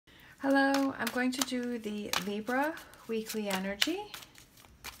Hello, I'm going to do the Libra weekly energy.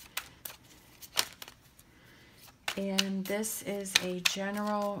 And this is a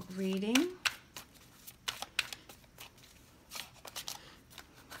general reading.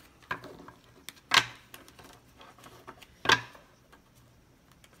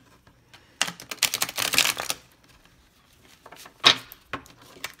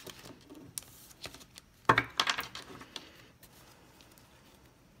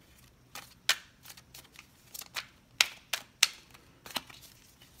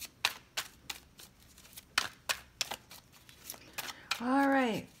 All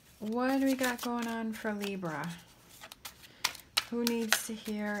right, what do we got going on for Libra? Who needs to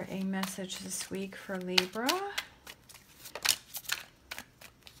hear a message this week for Libra?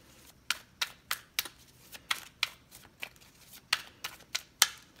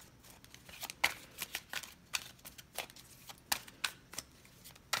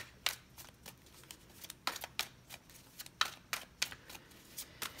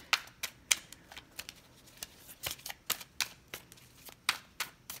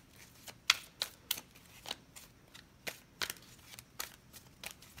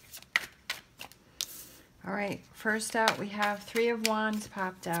 All right, first out we have Three of Wands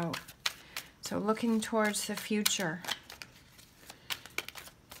popped out. So looking towards the future.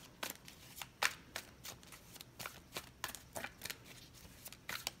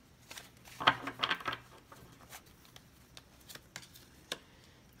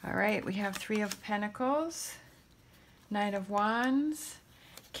 All right, we have Three of Pentacles, Knight of Wands,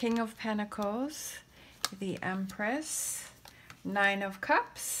 King of Pentacles, the Empress, Nine of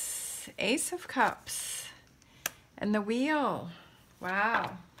Cups, Ace of Cups, and the Wheel.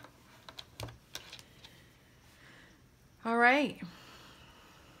 Wow. All right.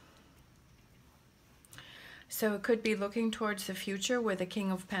 So it could be looking towards the future with a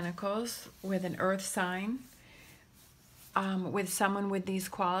King of Pentacles, with an Earth sign, with someone with these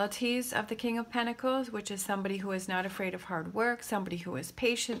qualities of the King of Pentacles, which is somebody who is not afraid of hard work, somebody who is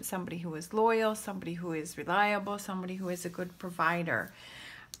patient, somebody who is loyal, somebody who is reliable, somebody who is a good provider.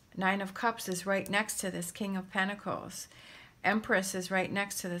 Nine of Cups is right next to this King of Pentacles. Empress is right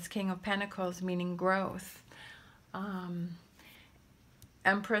next to this King of Pentacles, meaning growth.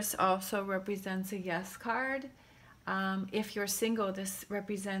 Empress also represents a yes card. If you're single, this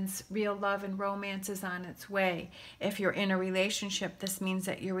represents real love and romance is on its way. If you're in a relationship, this means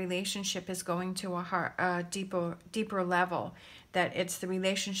that your relationship is going to a deeper level, that it's the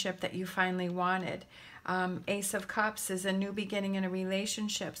relationship that you finally wanted. Ace of Cups is a new beginning in a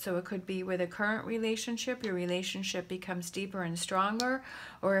relationship, so it could be with a current relationship, your relationship becomes deeper and stronger,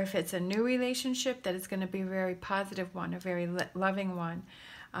 or if it's a new relationship, that it's going to be a very positive one, a very loving one.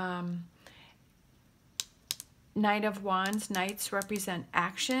 Knight of Wands, Knights represent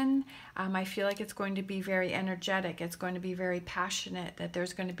action. I feel like it's going to be very energetic. It's going to be very passionate, that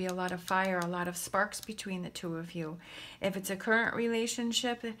there's going to be a lot of fire, a lot of sparks between the two of you. If it's a current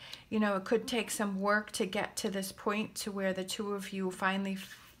relationship, you know, it could take some work to get to this point to where the two of you finally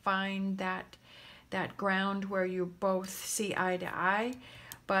find that ground where you both see eye to eye.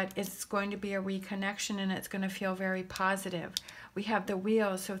 But it's going to be a reconnection and it's going to feel very positive. We have the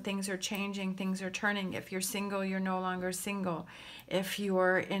Wheel, so things are changing, things are turning. If you're single, you're no longer single. If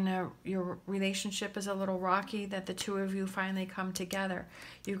you're in your relationship is a little rocky, that the two of you finally come together.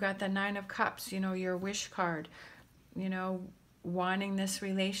 You've got the Nine of Cups, you know, your wish card, you know, wanting this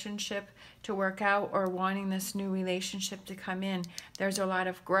relationship to work out or wanting this new relationship to come in. There's a lot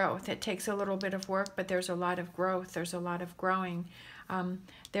of growth. It takes a little bit of work, but there's a lot of growth. There's a lot of growing.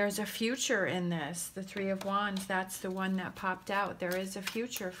 There's a future in this. The Three of Wands, that's the one that popped out. There is a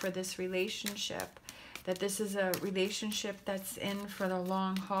future for this relationship, that this is a relationship that's in for the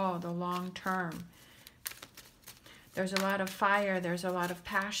long haul, the long term. There's a lot of fire, there's a lot of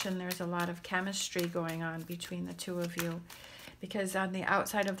passion, there's a lot of chemistry going on between the two of you. Because on the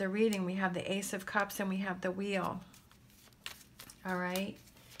outside of the reading, we have the Ace of Cups and we have the Wheel. All right?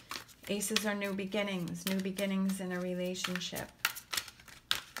 Aces are new beginnings in a relationship.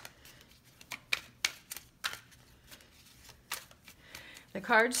 The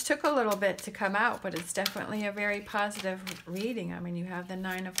cards took a little bit to come out, but it's definitely a very positive reading. I mean, you have the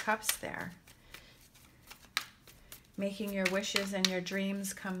Nine of Cups there. Making your wishes and your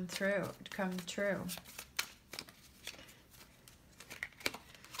dreams come true.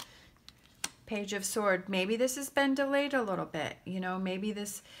 Page of Swords. Maybe this has been delayed a little bit. You know, maybe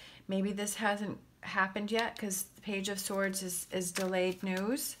this hasn't happened yet because the Page of Swords is delayed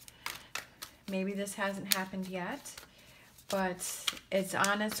news. Maybe this hasn't happened yet. But it's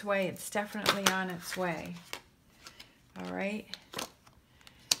on its way. It's definitely on its way. All right.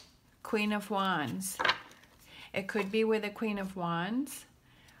 Queen of Wands. It could be with a Queen of Wands.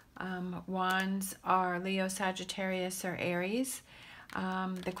 Wands are Leo, Sagittarius, or Aries.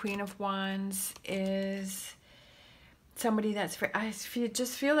 The Queen of Wands is somebody that's,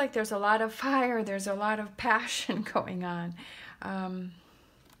 just feel like there's a lot of fire, there's a lot of passion going on.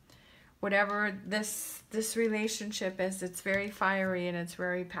 Whatever this relationship is, it's very fiery and it's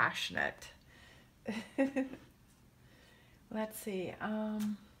very passionate. Let's see.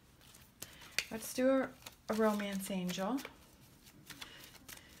 Let's do a romance angel.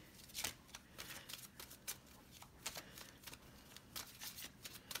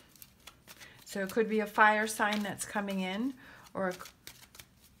 So it could be a fire sign that's coming in, or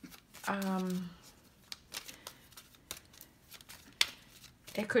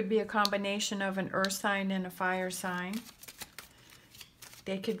it could be a combination of an earth sign and a fire sign.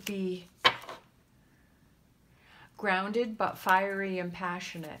 They could be grounded but fiery and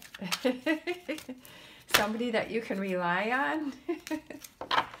passionate. Somebody that you can rely on,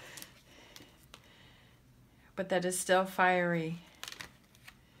 but that is still fiery.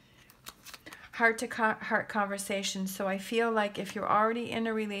 Heart-to-heart conversation. So I feel like if you're already in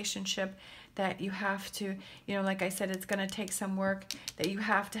a relationship, that you have to, you know, like I said, it's going to take some work, that you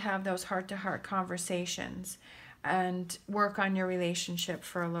have to have those heart-to-heart conversations and work on your relationship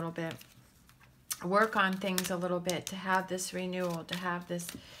for a little bit. Work on things a little bit to have this renewal, to have this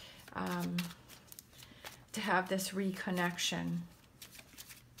reconnection.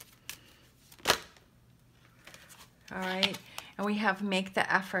 All right. And we have make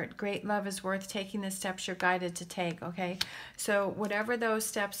the effort. Great love is worth taking the steps you're guided to take, okay? So whatever those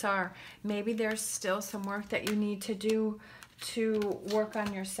steps are, maybe there's still some work that you need to do to work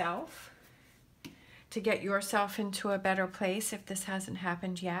on yourself, to get yourself into a better place if this hasn't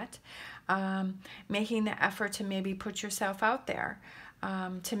happened yet. Making the effort to maybe put yourself out there,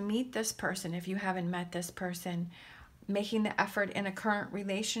 to meet this person if you haven't met this person. Making the effort in a current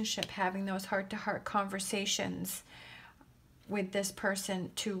relationship, having those heart-to-heart conversations with this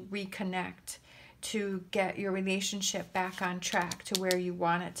person to reconnect, to get your relationship back on track to where you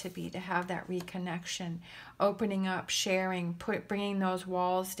want it to be, to have that reconnection, opening up, sharing, bringing those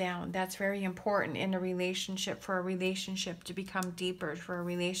walls down. That's very important in a relationship, for a relationship to become deeper, for a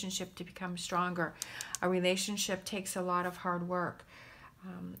relationship to become stronger. A relationship takes a lot of hard work.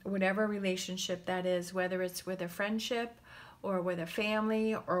 Whatever relationship that is, whether it's with a friendship or with a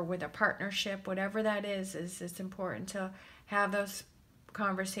family or with a partnership, whatever that is it's important to have those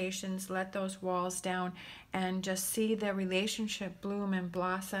conversations, let those walls down, and just see the relationship bloom and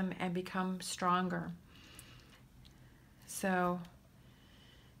blossom and become stronger. So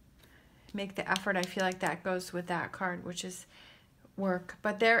make the effort. I feel like that goes with that card, which is work.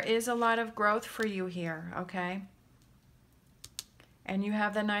 But there is a lot of growth for you here, okay? And you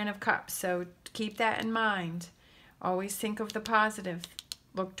have the Nine of Cups, so keep that in mind. Always think of the positive.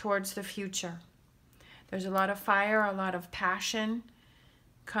 Look towards the future. There's a lot of fire, a lot of passion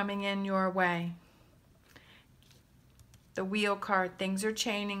coming in your way. The Wheel card, things are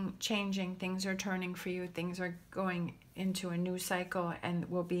changing, things are turning for you, things are going into a new cycle and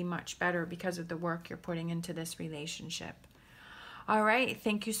will be much better because of the work you're putting into this relationship. All right,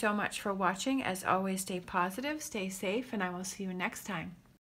 thank you so much for watching. As always, stay positive, stay safe, and I will see you next time.